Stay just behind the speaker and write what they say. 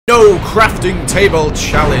No crafting table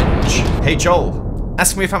challenge. Hey Joel,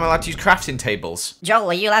 ask me if I'm allowed to use crafting tables. Joel,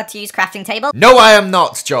 are you allowed to use crafting table? No, I am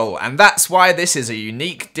not, Joel, and that's why this is a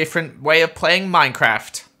unique, different way of playing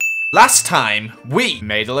Minecraft. Last time, we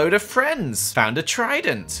made a load of friends, found a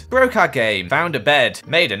trident, broke our game, found a bed,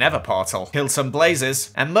 made a nether portal, killed some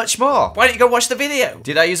blazes, and much more. Why don't you go watch the video?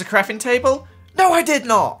 Did I use a crafting table? No, I did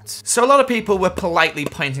not. So a lot of people were politely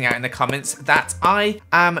pointing out in the comments that I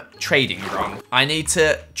am trading wrong. I need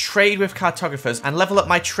to trade with cartographers and level up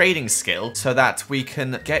my trading skill so that we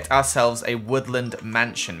can get ourselves a woodland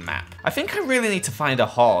mansion map. I think I really need to find a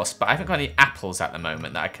horse, but I haven't got any apples at the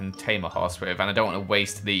moment that I can tame a horse with, and I don't want to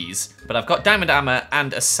waste these. But I've got diamond armor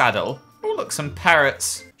and a saddle. Oh, look, some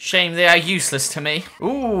parrots. Shame they are useless to me.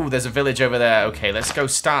 Ooh, there's a village over there. Okay, let's go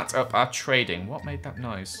start up our trading. What made that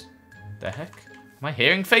noise? The heck? Am I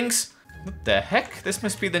hearing things? What the heck? This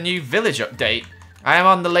must be the new village update. I am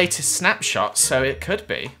on the latest snapshot, so it could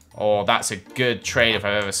be. Oh, that's a good trade if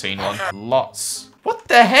I've ever seen one. Lots. What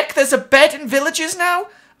the heck? There's a bed in villages now?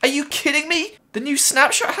 Are you kidding me? The new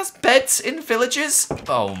snapshot has beds in villages?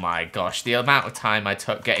 Oh my gosh, the amount of time I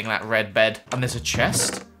took getting that red bed. And there's a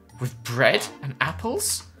chest with bread and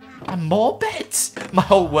apples? And more beds. My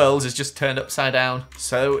whole world is just turned upside down.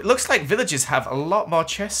 So it looks like villages have a lot more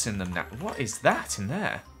chests in them now. What is that in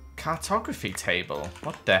there? Cartography table.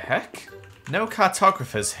 What the heck? No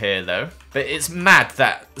cartographers here though. But it's mad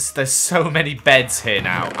that there's so many beds here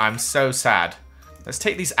now. I'm so sad. Let's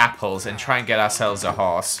take these apples and try and get ourselves a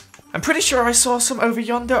horse. I'm pretty sure I saw some over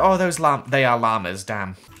yonder. Oh, those they are llamas,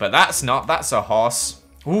 damn. But that's not, that's a horse.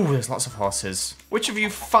 Ooh, there's lots of horses. Which of you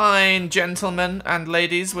fine gentlemen and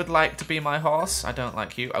ladies would like to be my horse? I don't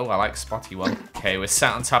like you. Oh, I like Spotty one. Okay, we're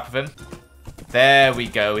sat on top of him. There we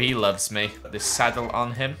go, he loves me. Put this saddle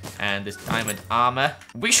on him and this diamond armor.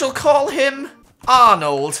 We shall call him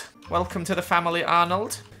Arnold. Welcome to the family,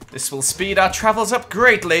 Arnold. This will speed our travels up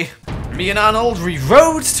greatly. Me and Arnold, we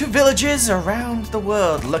rode to villages around the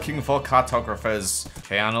world looking for cartographers.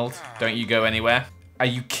 Okay, Arnold, don't you go anywhere. Are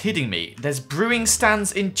you kidding me? There's brewing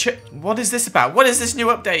stands in What is this about? What is this new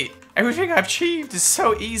update? Everything I've achieved is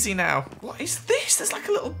so easy now. What is this? There's like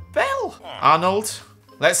a little bell. Arnold,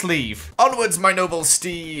 let's leave. Onwards, my noble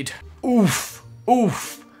steed. Oof,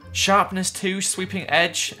 oof. Sharpness 2, sweeping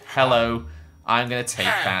edge. Hello. I'm gonna take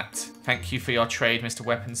that. Thank you for your trade, Mr.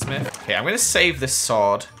 Weaponsmith. Okay, I'm gonna save this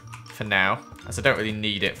sword for now, as I don't really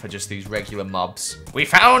need it for just these regular mobs. We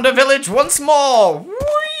found a village once more. Whee!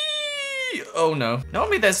 Oh no.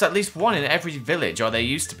 Normally there's at least one in every village, or there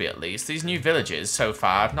used to be at least. These new villages, so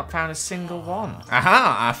far, I've not found a single one.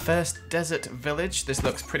 Aha, our first desert village. This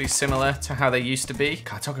looks pretty similar to how they used to be.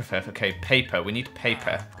 Cartographer, okay, paper. We need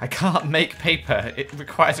paper. I can't make paper. It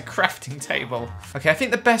requires a crafting table. Okay, I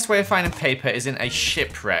think the best way of finding paper is in a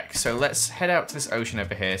shipwreck. So let's head out to this ocean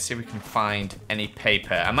over here, see if we can find any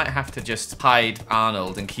paper. I might have to just hide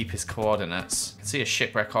Arnold and keep his coordinates. I can see a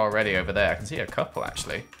shipwreck already over there. I can see a couple,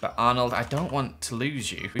 actually. But Arnold, I don't want to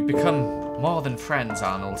lose you. We've become more than friends,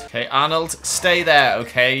 Arnold. Okay, Arnold, stay there,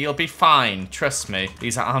 okay? You'll be fine. Trust me.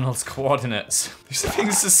 These are Arnold's coordinates. These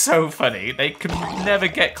things are so funny. They can never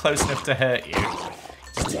get close enough to hurt you.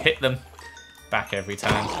 Just hit them back every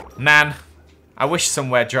time. Man, I wish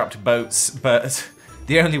somewhere dropped boats, but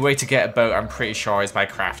the only way to get a boat, I'm pretty sure, is by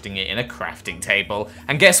crafting it in a crafting table.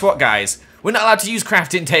 And guess what, guys? We're not allowed to use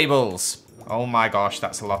crafting tables. Oh my gosh,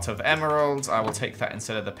 that's a lot of emeralds. I will take that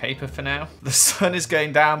instead of the paper for now. The sun is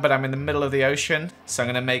going down, but I'm in the middle of the ocean. So I'm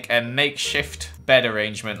gonna make a makeshift bed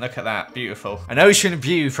arrangement. Look at that, beautiful. An ocean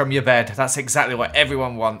view from your bed. That's exactly what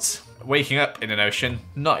everyone wants. Waking up in an ocean,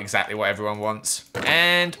 not exactly what everyone wants.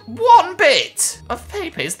 And one bit of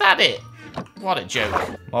paper, is that it? What a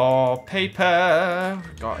joke. More paper.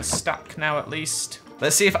 Got a stack now at least.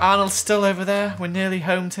 Let's see if Arnold's still over there. We're nearly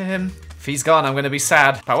home to him. If he's gone, I'm going to be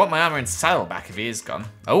sad. But I want my armor and saddle back if he is gone.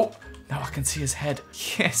 Oh, no, I can see his head.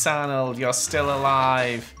 Yes, Arnold, you're still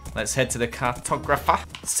alive. Let's head to the cartographer.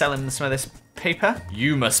 Sell him some of this paper.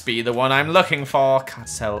 You must be the one I'm looking for. Can't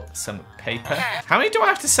sell some paper. How many do I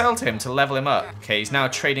have to sell to him to level him up? Okay, he's now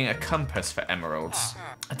trading a compass for emeralds.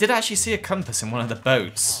 I did actually see a compass in one of the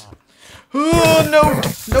boats. Oh, no,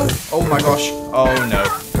 no. Oh my gosh. Oh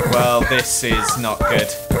no. Well, this is not good.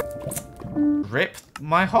 Rip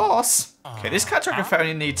my horse. Okay, this cartographer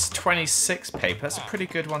only needs 26 paper. That's a pretty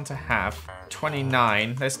good one to have.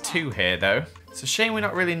 29. There's 2 here, though. It's a shame we're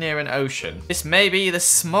not really near an ocean. This may be the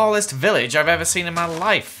smallest village I've ever seen in my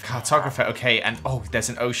life. Cartographer, okay, and oh, there's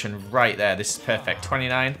an ocean right there. This is perfect.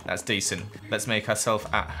 29, that's decent. Let's make ourselves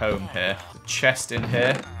at home here. Chest in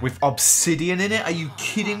here with obsidian in it. Are you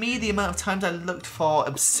kidding me? The amount of times I looked for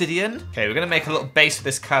obsidian. Okay, we're gonna make a little base for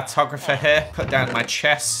this cartographer here. Put down my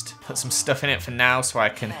chest. Put some stuff in it for now so I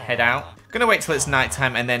can head out. Gonna wait till it's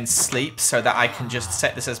nighttime and then sleep so that I can just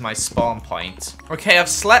set this as my spawn point. Okay, I've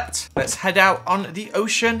slept. Let's head out on the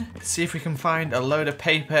ocean. See if we can find a load of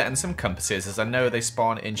paper and some compasses, as I know they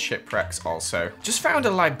spawn in shipwrecks also. Just found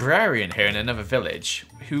a librarian here in another village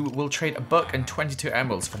who will trade a book and 22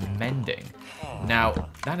 emeralds for mending. Now,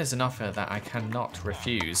 that is an offer that I cannot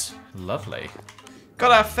refuse. Lovely.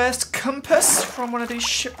 Got our first compass from one of these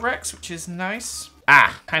shipwrecks, which is nice.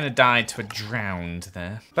 Ah, kind of died to a drowned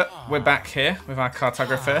there. But we're back here with our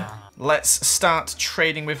cartographer. Let's start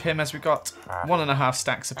trading with him, as we've got 1.5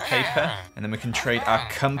 stacks of paper. And then we can trade our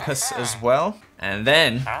compass as well. And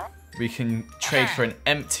then we can trade for an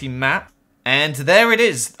empty map. And there it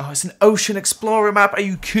is. Oh, it's an Ocean Explorer map. Are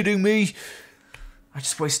you kidding me? I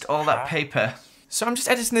just wasted all that paper. So I'm just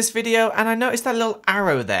editing this video and I noticed that little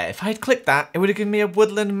arrow there. If I had clicked that, it would have given me a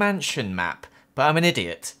woodland mansion map. But I'm an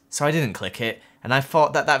idiot, so I didn't click it. And I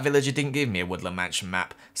thought that that villager didn't give me a woodland mansion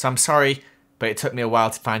map. So I'm sorry, but it took me a while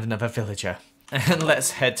to find another villager. And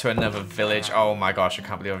let's head to another village. Oh my gosh, I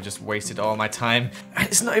can't believe I've just wasted all my time. And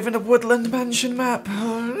it's not even a woodland mansion map.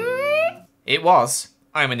 It was.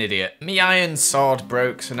 I'm an idiot. Me iron sword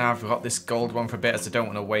broke, so now I've got this gold one for a bit, as I don't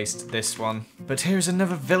want to waste this one. But here's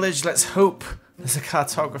another village. Let's hope there's a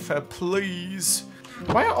cartographer, please.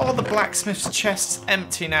 Why are all the blacksmith's chests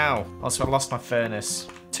empty now? Also, I lost my furnace.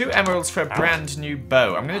 2 emeralds for a brand new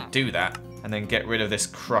bow. I'm going to do that and then get rid of this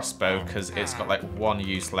crossbow because it's got like 1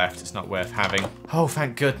 use left. It's not worth having. Oh,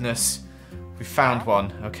 thank goodness. We found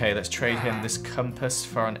one. Okay, let's trade him this compass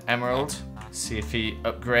for an emerald. See if he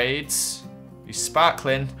upgrades. He's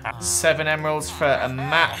sparkling. 7 emeralds for a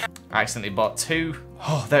map. I accidentally bought 2.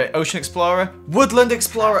 Oh, there, Ocean Explorer. Woodland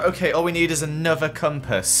Explorer. Okay, all we need is another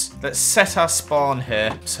compass. Let's set our spawn here.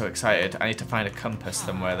 I'm so excited. I need to find a compass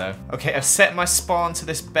somewhere, though. Okay, I've set my spawn to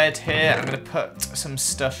this bed here. I'm going to put some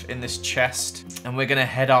stuff in this chest. And we're going to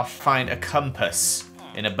head off, find a compass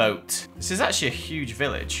in a boat. This is actually a huge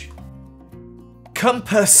village.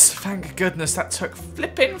 Compass. Thank goodness, that took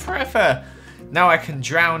flipping forever. Now I can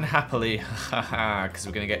drown happily, haha, because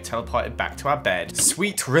we're going to get teleported back to our bed.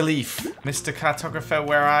 Sweet relief. Mr. Cartographer,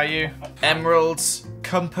 where are you? Emeralds,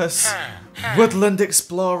 compass, Woodland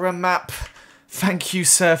Explorer map. Thank you,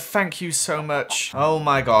 sir. Thank you so much. Oh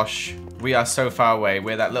my gosh. We are so far away.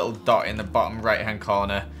 We're that little dot in the bottom right-hand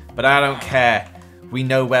corner. But I don't care. We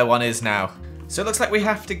know where one is now. So it looks like we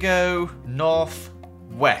have to go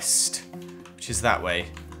northwest, which is that way.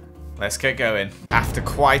 Let's get going. After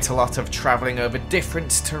quite a lot of traveling over different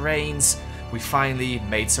terrains, we finally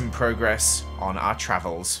made some progress on our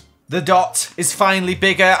travels. The dot is finally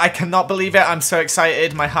bigger. I cannot believe it. I'm so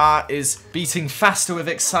excited. My heart is beating faster with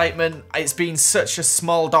excitement. It's been such a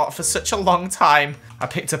small dot for such a long time. I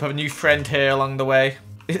picked up a new friend here along the way.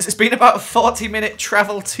 It's been about a 40-minute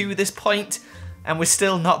travel to this point, and we're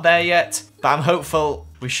still not there yet. But I'm hopeful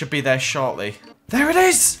we should be there shortly. There it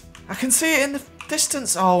is! I can see it in the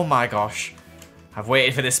distance. Oh my gosh. I've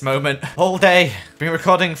waited for this moment all day. Been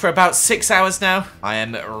recording for about 6 hours now. I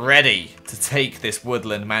am ready to take this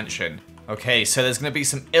woodland mansion. Okay, so there's going to be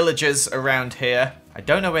some illagers around here. I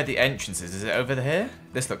don't know where the entrance is. Is it over here?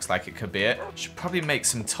 This looks like it could be it. Should probably make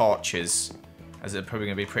some torches, as it's probably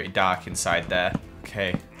going to be pretty dark inside there.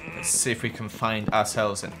 Okay, let's see if we can find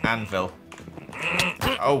ourselves an anvil.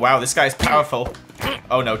 Oh wow, this guy's powerful.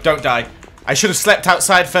 Oh no, don't die. I should have slept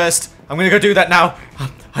outside first. I'm gonna go do that now.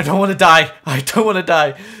 I don't want to die. I don't want to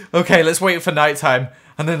die. Okay, let's wait for nighttime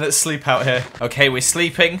and then let's sleep out here. Okay, we're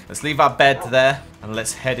sleeping. Let's leave our bed there and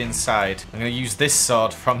let's head inside. I'm gonna use this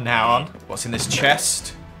sword from now on. What's in this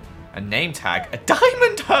chest? A name tag. A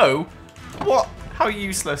diamond hoe? What? How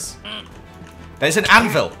useless. There's an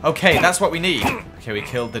anvil. Okay, that's what we need. Okay, we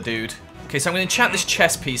killed the dude. Okay, so I'm gonna enchant this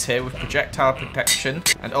chest piece here with projectile protection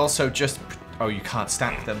and also just... Oh, you can't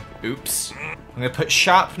stack them. Oops. I'm going to put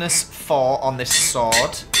sharpness 4 on this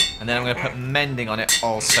sword. And then I'm going to put mending on it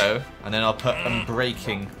also. And then I'll put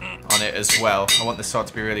unbreaking on it as well. I want the sword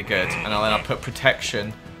to be really good. And then I'll put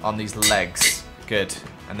protection on these legs. Good.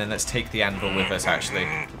 And then let's take the anvil with us, actually.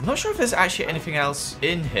 I'm not sure if there's actually anything else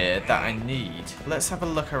in here that I need. Let's have a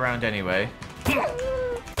look around anyway.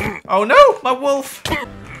 Oh no! My wolf!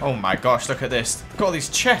 Oh my gosh, look at this. I've got all these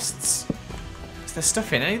chests. Is there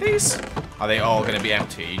stuff in any of these? Are they all going to be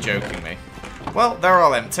empty? Are you joking me? Well, they're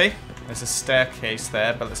all empty. There's a staircase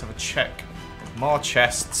there, but let's have a check More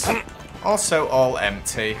chests. Also all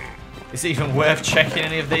empty. Is it even worth checking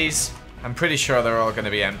any of these? I'm pretty sure they're all going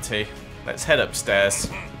to be empty. Let's head upstairs.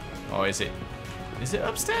 Or is it? Is it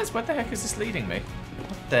upstairs? Where the heck is this leading me?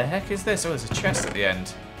 What the heck is this? Oh, there's a chest at the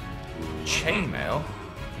end. Chainmail?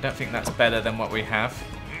 I don't think that's better than what we have.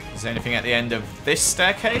 Is there anything at the end of this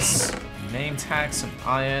staircase? Name tag, some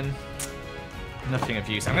iron. Nothing of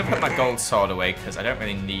use. I'm going to put my gold sword away because I don't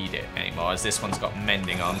really need it anymore as this one's got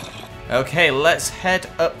mending on. Okay, let's head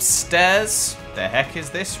upstairs. The heck is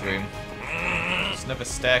this room? There's another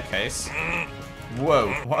staircase.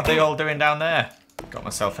 Whoa, what are they all doing down there? Got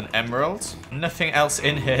myself an emerald. Nothing else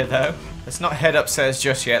in here though. Let's not head upstairs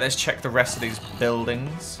just yet. Let's check the rest of these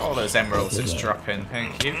buildings. All those emeralds just drop in.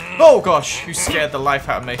 Thank you. Oh gosh, you scared the life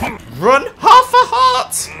out of me. Run! Half a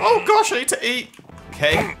heart! Oh gosh, I need to eat.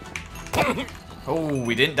 Okay. Oh,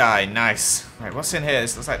 we didn't die. Nice. Right, what's in here?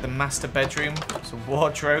 This looks like the master bedroom. It's a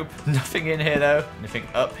wardrobe. Nothing in here though. Anything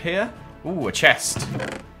up here? Ooh, a chest.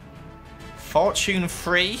 Fortune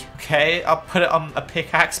free. Okay, I'll put it on a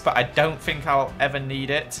pickaxe, but I don't think I'll ever need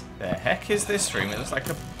it. The heck is this room? It looks like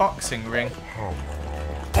a boxing ring.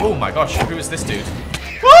 Oh my gosh, who is this dude?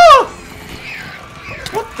 Whoa!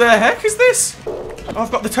 What the heck is this? Oh,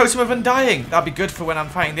 I've got the Totem of Undying. That'll be good for when I'm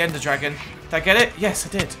fighting the enderdragon. Did I get it? Yes, I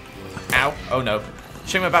did. Ow. Oh no.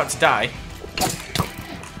 Shame I'm about to die.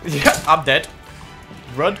 Yeah, I'm dead.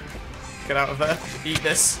 Run. Get out of there. Eat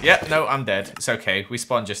this. Yep, no, I'm dead. It's okay. We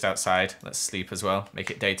spawned just outside. Let's sleep as well.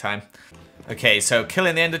 Make it daytime. Okay, so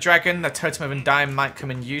killing the enderdragon. The Totem of Undying might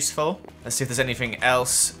come in useful. Let's see if there's anything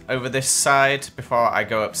else over this side before I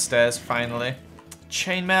go upstairs finally.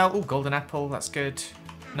 Chainmail. Oh, golden apple. That's good.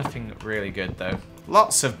 Nothing really good though.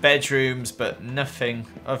 Lots of bedrooms, but nothing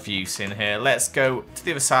of use in here. Let's go to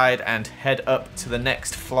the other side and head up to the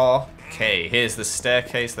next floor. Okay, here's the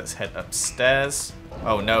staircase. Let's head upstairs.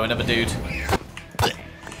 Oh no, another dude.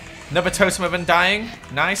 Another Totem of Undying.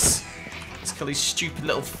 Nice. Let's kill these stupid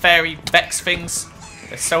little fairy Vex things.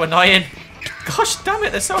 They're so annoying. Gosh damn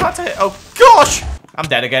it, they're so hard to hit. Oh gosh! I'm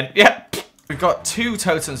dead again. Yep. We've got 2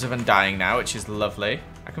 Totems of Undying now, which is lovely.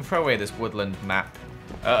 I can throw away this woodland map.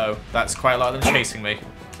 Uh-oh, that's quite a lot of them chasing me.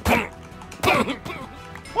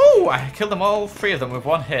 Oh, I killed them all 3 of them with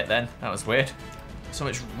 1 hit then. That was weird. So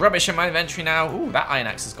much rubbish in my inventory now. Ooh, that iron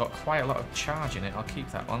axe has got quite a lot of charge in it. I'll keep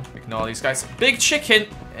that one. Ignore these guys. Big chicken!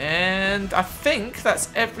 And I think that's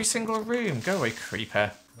every single room. Go away,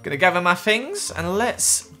 creeper. Gonna gather my things and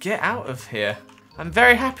let's get out of here. I'm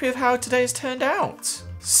very happy with how today's turned out.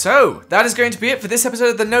 So, that is going to be it for this episode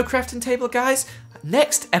of the No Crafting Table, guys.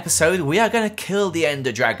 Next episode, we are going to kill the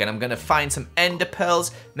ender dragon. I'm going to find some ender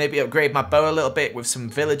pearls, maybe upgrade my bow a little bit with some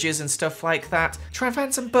villages and stuff like that. Try and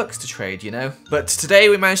find some books to trade, you know. But today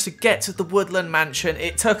we managed to get to the woodland mansion.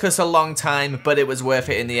 It took us a long time, but it was worth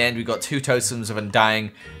it in the end. We got 2 Totems of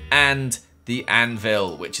Undying and the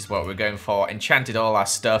anvil, which is what we're going for. Enchanted all our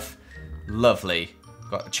stuff. Lovely.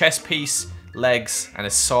 Got a chest piece, legs, and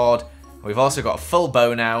a sword. We've also got a full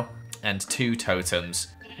bow now and 2 totems.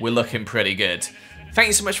 We're looking pretty good. Thank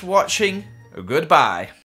you so much for watching. Goodbye.